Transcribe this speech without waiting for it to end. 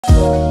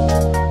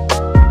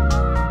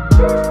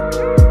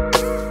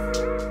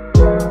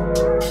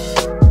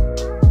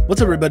What's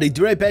up everybody,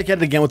 right back at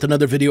it again with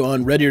another video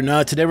on Ready or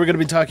Not. Today we're going to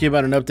be talking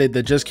about an update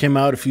that just came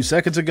out a few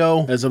seconds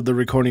ago as of the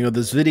recording of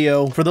this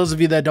video. For those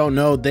of you that don't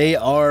know, they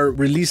are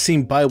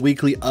releasing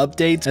bi-weekly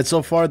updates, and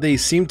so far they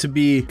seem to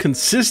be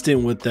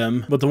consistent with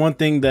them, but the one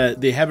thing that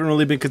they haven't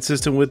really been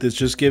consistent with is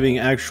just giving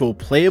actual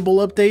playable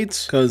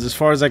updates, because as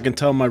far as I can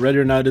tell, my Ready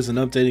or Not isn't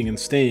updating in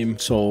Steam.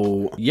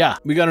 So yeah,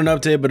 we got an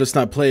update, but it's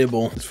not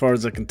playable as far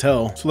as I can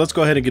tell. So let's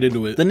go ahead and get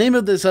into it. The name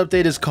of this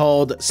update is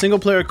called Single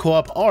Player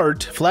Co-op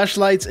Art,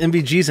 Flashlights,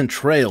 MVGs, and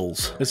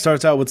Trails. It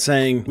starts out with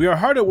saying, "We are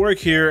hard at work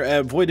here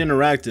at Void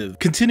Interactive,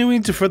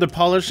 continuing to further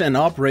polish and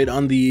operate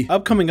on the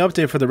upcoming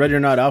update for the Ready or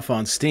Not Alpha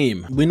on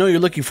Steam. We know you're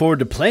looking forward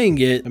to playing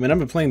it." I mean, I've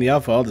been playing the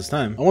Alpha all this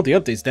time. I want the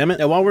updates, damn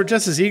it. And while we're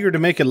just as eager to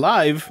make it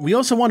live, we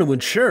also want to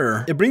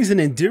ensure it brings an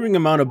endearing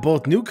amount of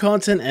both new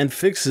content and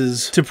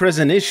fixes to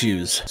present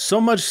issues. So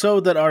much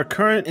so that our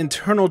current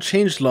internal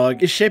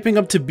changelog is shaping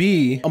up to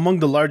be among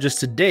the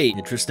largest to date.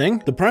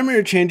 Interesting. The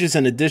primary changes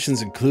and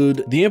additions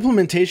include the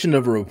implementation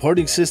of a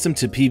reporting system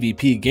to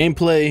PvP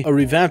gameplay, a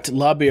revamped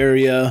lobby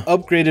area,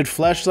 upgraded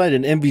flashlight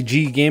and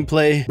MVG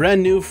gameplay,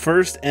 brand new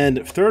first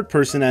and third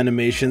person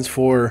animations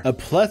for a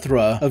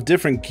plethora of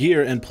different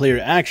gear and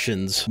player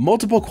actions,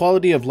 multiple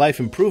quality of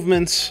life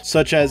improvements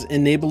such as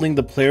enabling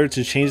the player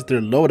to change their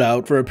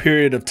loadout for a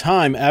period of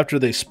time after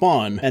they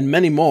spawn, and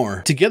many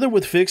more, together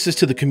with fixes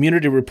to the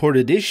community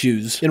reported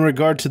issues in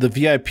regard to the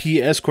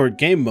VIP escort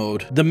game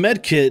mode, the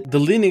medkit, the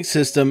leaning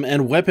system,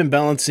 and weapon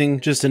balancing,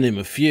 just to name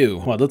a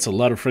few. Wow, that's a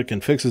lot of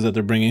freaking fixes that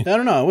they're bringing. I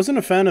don't know, I wasn't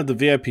a fan of the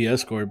VIP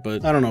escort,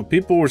 but I don't know,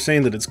 people were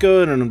saying that it's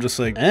good, and I'm just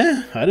like,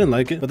 I didn't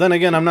like it. But then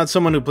again, I'm not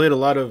someone who played a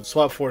lot of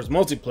SWAT 4's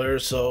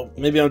multiplayer, so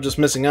maybe I'm just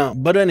missing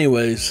out. But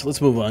anyways,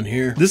 let's move on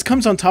here. This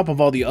comes on top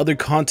of all the other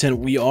content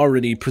we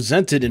already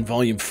presented in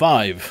Volume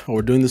 5. Oh,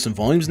 we're doing this in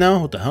volumes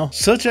now? What the hell?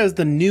 Such as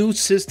the new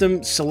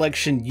system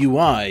selection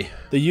UI.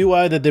 The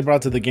UI that they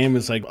brought to the game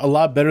is like a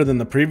lot better than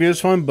the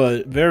previous one,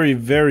 but very,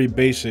 very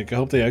basic. I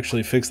hope they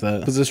actually fix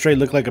that, because it straight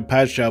looked like a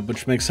patch job,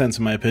 which makes sense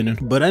in my opinion.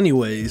 But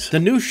anyways, the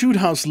new shoot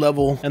house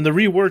level and the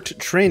reworked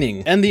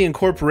training and the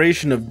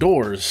incorporation of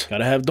doors,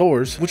 gotta have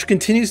doors, which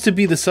continues to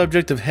be the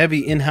subject of heavy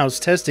in-house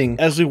testing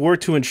as we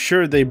work to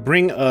ensure they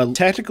bring a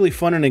tactically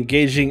fun and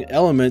engaging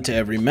element to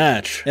every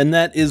match. And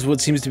that is what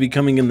seems to be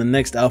coming in the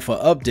next alpha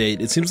update.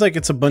 It seems like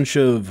it's a bunch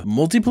of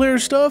multiplayer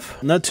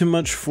stuff, not too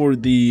much for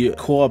the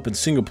co-op and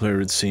single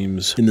player, it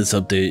seems, in this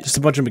update. Just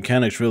a bunch of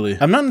mechanics, really.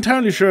 I'm not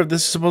entirely sure if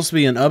this is supposed to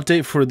be an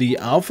update for the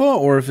alpha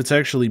or if it's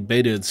actually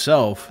beta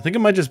itself. I think it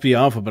might just be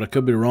alpha, but I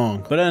could be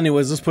wrong. But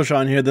anyways, let's push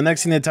on here. The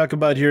next thing they talk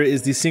about here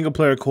is the single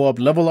player co-op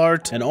level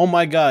art, and oh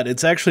my god,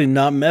 it's actually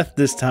not meth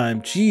this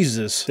time.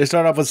 Jesus. They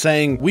start off with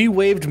saying, "We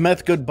waved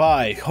meth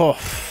goodbye." Oh,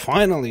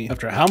 finally.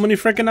 After how many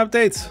freaking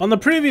updates? On the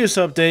previous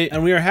update,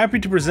 and we are happy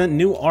to present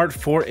new art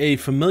for a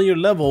familiar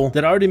level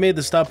that already made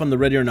the stop on the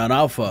Ready or Not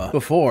Alpha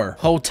before.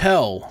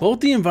 Hotel.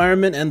 Both the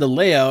environment and the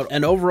layout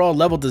and overall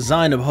level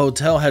design of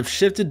Hotel have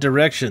shifted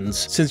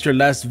directions since your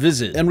last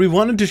visit, and we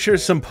wanted to share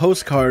some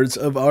postcards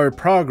of our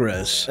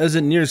progress as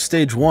it nears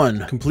stage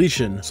 1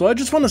 completion. So I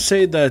just want to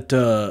say that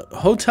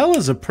Hotel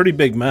is a pretty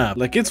big map.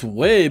 Like, it's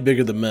way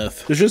bigger than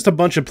Myth. There's just a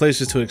bunch of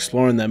places to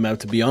explore in that map,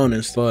 to be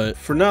honest, but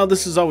for now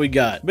this is all we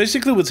got.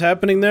 Basically what's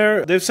happening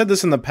there, they've said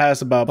this in the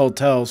past about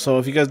Hotel, so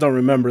if you guys don't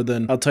remember,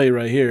 then I'll tell you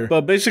right here.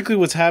 But basically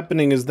what's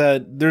happening is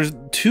that there's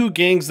two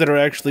gangs that are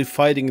actually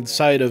fighting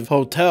inside of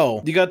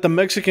Hotel. You got the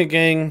Mexican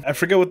gang, I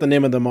forget what the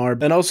name of them are,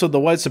 and also the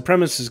white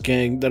supremacist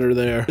gang that are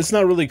there. It's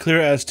not really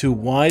clear as to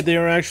why they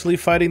are actually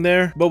fighting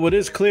there, but what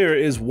is clear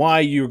is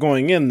why you're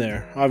going in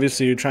there.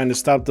 Obviously you're trying to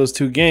stop those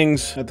two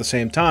gangs at the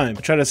same time.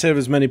 Try to save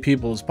as many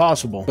people as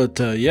possible. But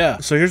yeah,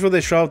 so here's where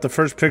they show off the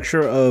first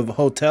picture of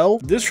Hotel.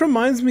 This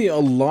reminds me a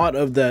lot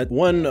of that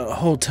one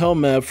hotel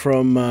map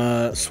from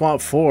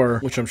SWAT 4,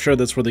 which I'm sure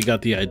that's where they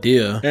got the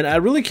idea. And I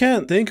really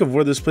can't think of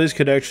where this place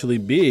could actually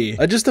be.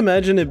 I just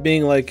imagine it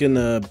being like in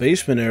a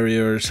basement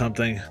area or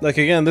something. Like,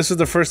 again, this is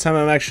the first time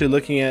I'm actually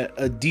looking at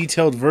a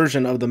detailed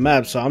version of the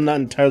map, so I'm not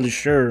entirely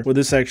sure where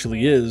this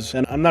actually is.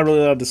 And I'm not really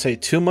allowed to say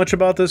too much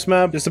about this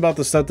map, just about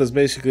the stuff that's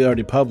basically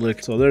already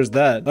public. So there's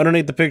that.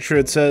 Underneath the picture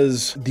it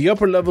says, "The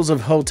upper levels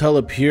of Hotel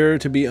appear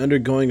to be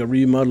undergoing a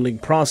remodeling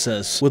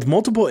process, with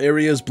multiple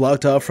areas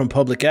blocked off from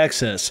public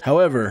access.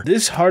 However,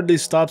 this hardly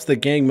stops the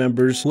gang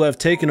members who have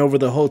taken over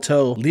the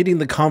hotel, leading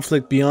the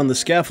conflict beyond the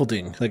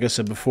scaffolding." Like I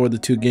said before, the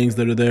two gangs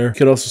that are there. You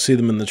could also see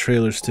them in the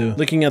trailers too.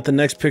 Looking at the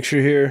next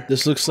picture here,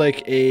 this looks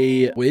like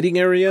a waiting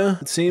area,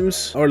 it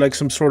seems, or like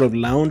some sort of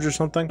lounge or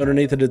something.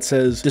 Underneath it, it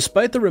says,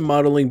 "Despite the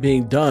remodeling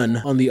being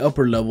done on the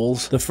upper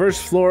levels, the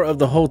first floor of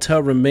the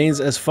hotel remains remains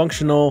as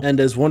functional and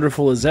as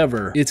wonderful as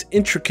ever, its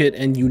intricate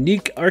and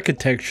unique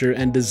architecture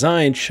and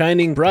design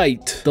shining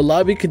bright. The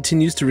lobby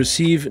continues to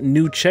receive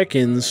new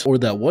check-ins, or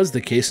that was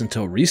the case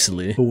until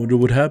recently. I wonder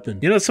what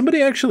happened. You know,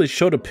 somebody actually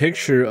showed a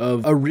picture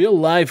of a real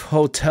life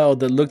hotel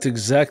that looked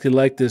exactly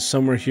like this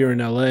somewhere here in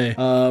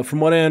LA. From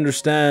what I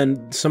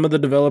understand, some of the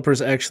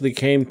developers actually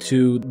came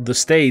to the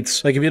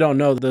States. Like, if you don't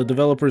know, the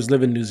developers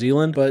live in New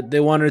Zealand, but they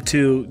wanted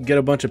to get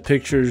a bunch of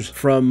pictures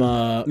from,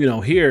 you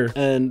know, here,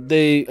 and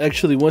they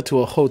actually went to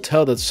a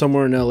hotel that's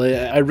somewhere in LA.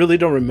 I really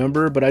don't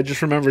remember, but I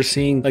just remember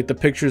seeing, like, the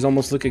pictures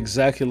almost look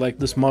exactly like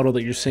this model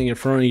that you're seeing in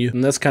front of you,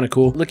 and that's kind of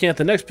cool. Looking at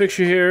the next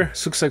picture here,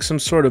 this looks like some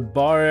sort of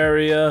bar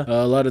area.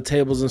 A lot of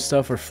tables and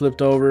stuff are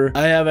flipped over.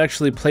 I have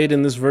actually played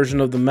in this version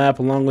of the map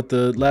along with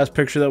the last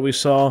picture that we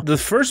saw. The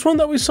first one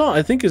that we saw,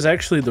 I think, is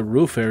actually the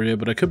roof area,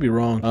 but I could be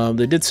wrong.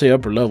 They did say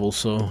upper level,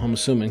 so I'm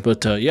assuming.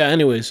 But yeah,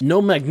 anyways,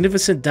 no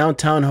magnificent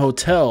downtown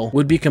hotel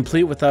would be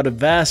complete without a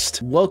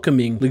vast,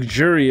 welcoming,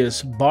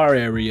 luxurious bar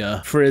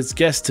area for its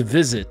guests to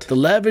visit. The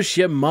lavish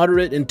yet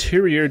moderate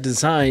interior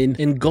design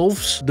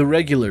engulfs the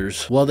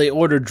regulars while they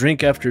order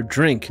drink after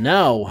drink.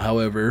 Now,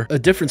 however, a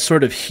different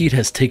sort of heat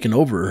has taken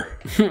over.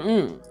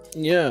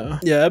 Yeah,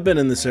 I've been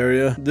in this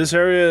area. This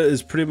area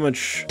is pretty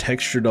much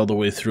textured all the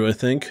way through, I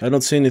think. I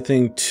don't see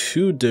anything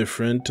too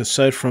different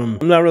aside from,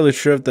 I'm not really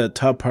sure if that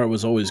top part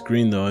was always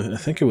green though. I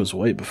think it was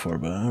white before,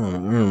 but I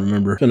don't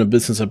remember. It's been a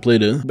bit since I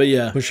played it. But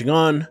yeah, pushing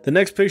on. The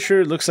next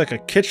picture looks like a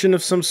kitchen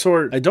of some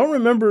sort. I don't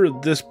remember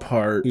this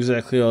part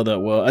exactly all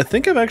that well. I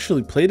think I've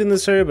actually played in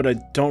this area, but I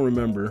don't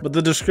remember. But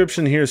the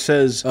description here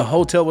says, a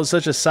hotel with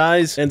such a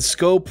size and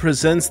scope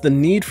presents the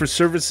need for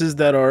services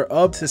that are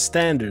up to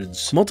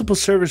standards. Multiple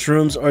service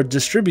rooms are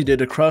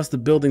distributed across the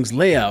building's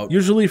layout,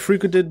 usually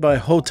frequented by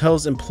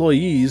hotel's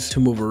employees to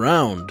move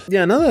around.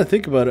 Yeah, now that I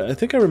think about it, I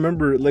think I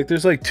remember, like,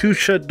 there's like 2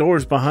 shut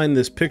doors behind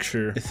this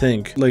picture, I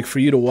think, like for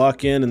you to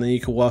walk in and then you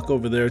can walk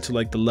over there to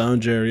like the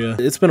lounge area.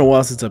 It's been a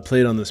while since I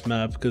played on this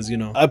map because, you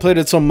know, I played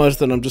it so much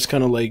that I'm just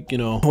kind of like, you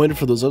know, waiting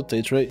for those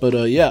updates, right? But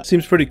yeah,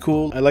 seems pretty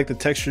cool. I like the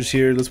textures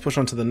here. Let's push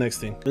on to the next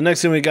thing. The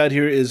next thing we got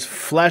here is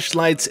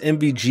flashlights,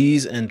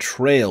 NVGs, and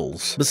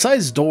trails.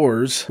 Besides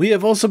doors, we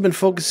have also been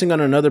focusing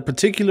on another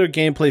particular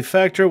gameplay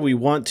factor we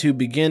want to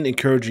begin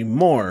encouraging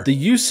more: the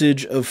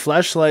usage of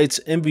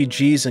flashlights,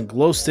 NVGs, and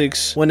glow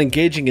sticks when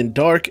engaging in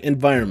dark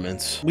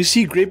environments. We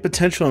see great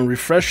potential in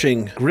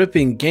refreshing,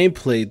 gripping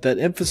gameplay that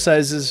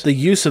emphasizes the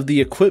use of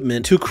the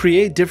equipment to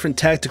create different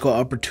tactical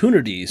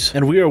opportunities,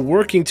 and we are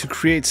working to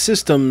create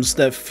systems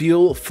that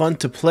feel fun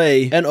to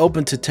play and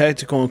open to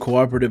tactical and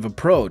cooperative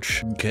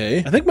approach. Okay,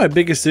 I think my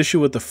biggest issue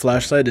with the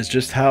flashlight is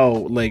just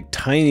how like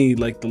tiny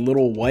like the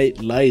little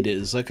white light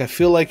is. Like, I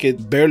feel like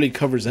it barely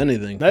covers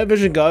anything. Night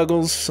vision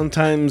goggles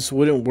sometimes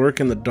wouldn't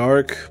work in the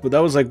dark, but that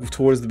was like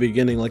towards the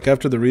beginning. Like,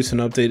 after the recent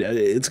update,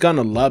 it's gotten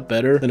a lot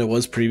better than it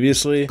was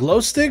previously.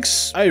 Glow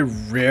sticks, I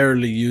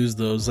rarely use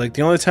those. Like,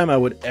 the only time I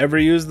would ever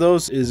use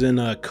those is in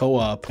a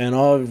co-op, and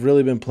all I've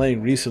really been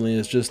playing recently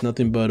is just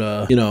nothing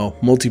but you know,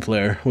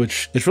 multiplayer,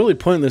 which it's really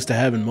pointless to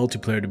have in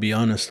multiplayer, to be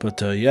honest.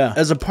 But yeah,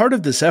 as a part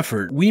of this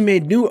effort, we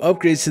made new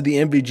upgrades to the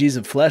NVGs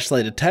and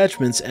flashlight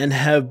attachments and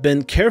have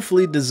been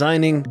carefully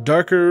designing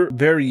darker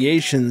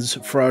variations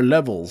for our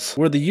levels,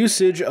 where the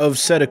usage of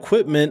said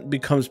equipment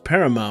becomes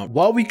paramount.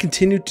 While we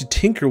continue to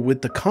tinker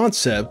with the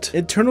concept,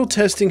 internal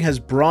testing has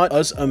brought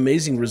us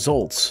amazing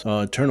results.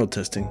 Internal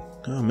testing.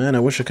 Oh man, I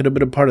wish I could have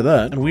been a part of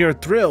that. And we are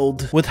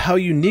thrilled with how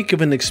unique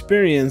of an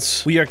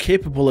experience we are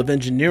capable of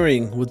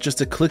engineering with just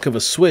a click of a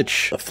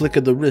switch, a flick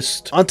of the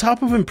wrist. On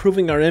top of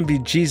improving our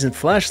NVGs and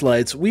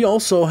flashlights, we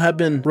also have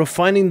been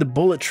refining the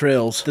bullet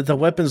trails that the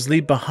weapons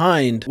leave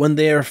behind when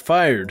they are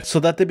fired, so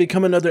that they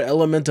become another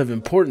element of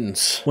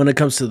importance when it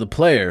comes to the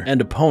player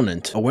and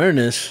opponent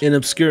awareness in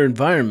obscure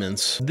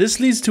environments. This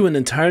leads to an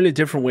entirely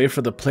different way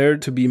for the player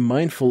to be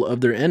mindful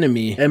of their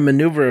enemy and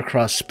maneuver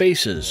across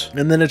spaces.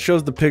 And then it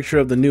shows the picture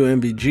of the new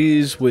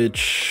NVGs,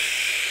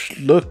 which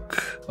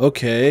look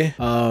okay.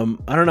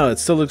 I don't know, it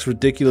still looks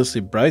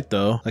ridiculously bright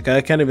though. Like, I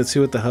can't even see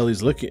what the hell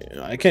he's looking.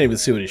 I can't even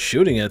see what he's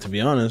shooting at, to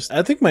be honest.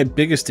 I think my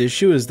biggest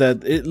issue is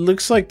that it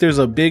looks like there's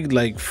a big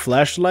like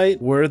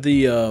flashlight where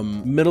the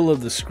middle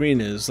of the screen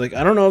is. Like,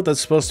 I don't know if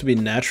that's supposed to be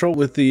natural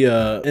with the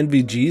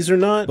NVGs or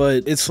not,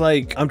 but it's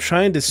like I'm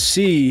trying to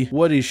see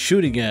what he's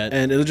shooting at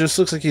and it just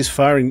looks like he's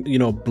firing, you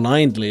know,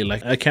 blindly.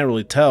 Like, I can't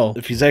really tell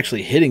if he's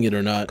actually hitting it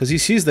or not, because he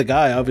sees the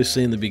guy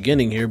obviously in the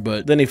beginning here,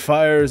 but then he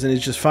fires and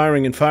he's just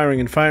firing and firing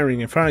and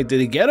firing and firing.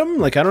 Did he get him?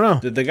 Like, I don't know.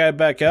 Did the guy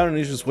back out and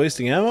he's just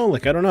wasting ammo?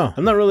 Like, I don't know.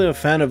 I'm not really a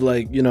fan of,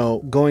 like, you know,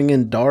 going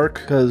in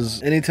dark,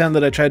 because anytime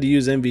that I try to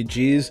use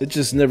NVGs, it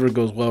just never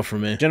goes well for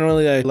me.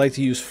 Generally, I like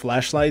to use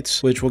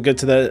flashlights, which we'll get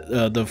to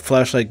that, the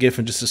flashlight gif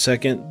in just a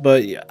second.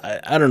 But yeah,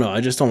 I don't know.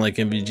 I just don't like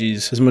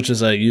NVGs as much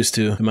as I used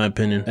to, in my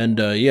opinion. And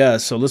yeah,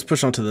 so let's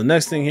push on to the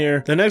next thing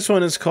here. The next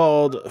one is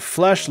called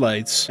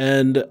flashlights,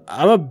 and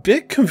I'm a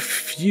bit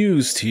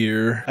confused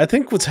here. I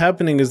think what's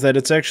happening is that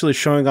it's actually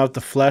showing off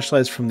the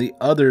flashlights from from the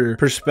other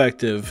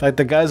perspective. Like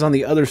the guys on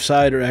the other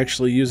side are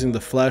actually using the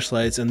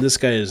flashlights and this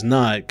guy is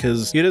not,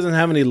 because he doesn't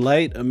have any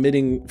light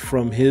emitting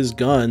from his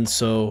gun,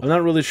 so I'm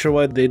not really sure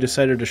why they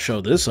decided to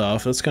show this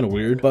off. That's kind of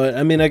weird. But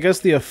I mean, I guess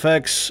the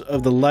effects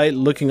of the light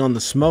looking on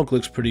the smoke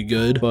looks pretty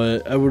good,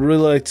 but I would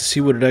really like to see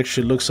what it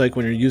actually looks like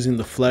when you're using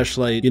the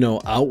flashlight, you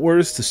know,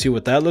 outwards, to see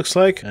what that looks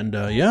like. And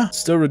yeah,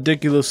 still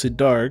ridiculously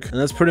dark. And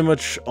that's pretty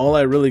much all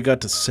I really got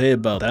to say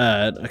about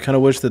that. I kind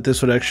of wish that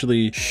this would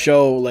actually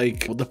show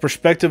like the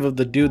perspective of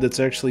the dude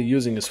that's actually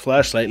using his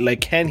flashlight.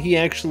 Like, can he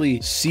actually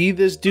see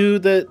this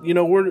dude that, you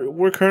know,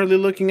 we're currently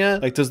looking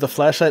at? Like, does the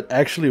flashlight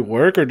actually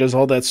work, or does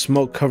all that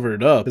smoke cover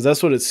it up? Because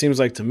that's what it seems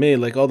like to me.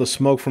 Like, all the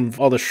smoke from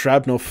all the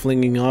shrapnel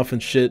flinging off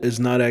and shit is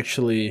not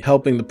actually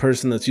helping the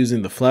person that's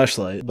using the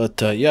flashlight.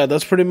 But yeah,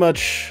 that's pretty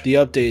much the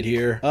update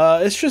here.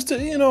 It's just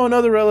you know,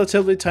 another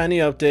relatively tiny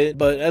update,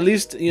 but at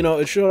least, you know,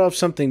 it showed off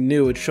something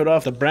new. It showed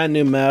off the brand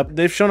new map.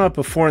 They've shown off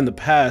before in the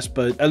past,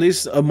 but at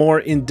least a more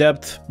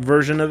in-depth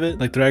version of it.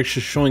 Like, they're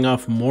actually showing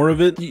off more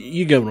of it.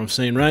 You get what I'm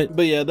saying, right?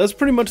 But yeah, that's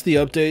pretty much the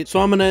update, so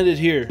I'm gonna end it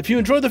here. If you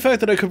enjoyed the fact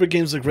that I cover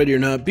games like Ready or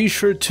Not, be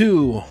sure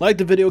to like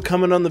the video,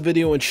 comment on the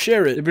video, and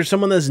share it. If you're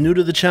someone that's new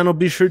to the channel,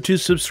 be sure to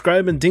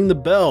subscribe and ding the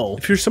bell.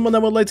 If you're someone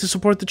that would like to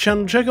support the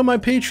channel, check out my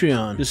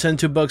Patreon. Just send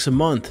 $2 a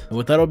month. And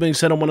with that all being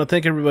said, I want to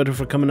thank everybody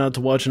for coming out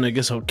to watch, and I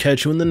guess I'll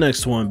catch you in the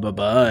next one.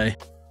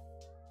 Bye-bye.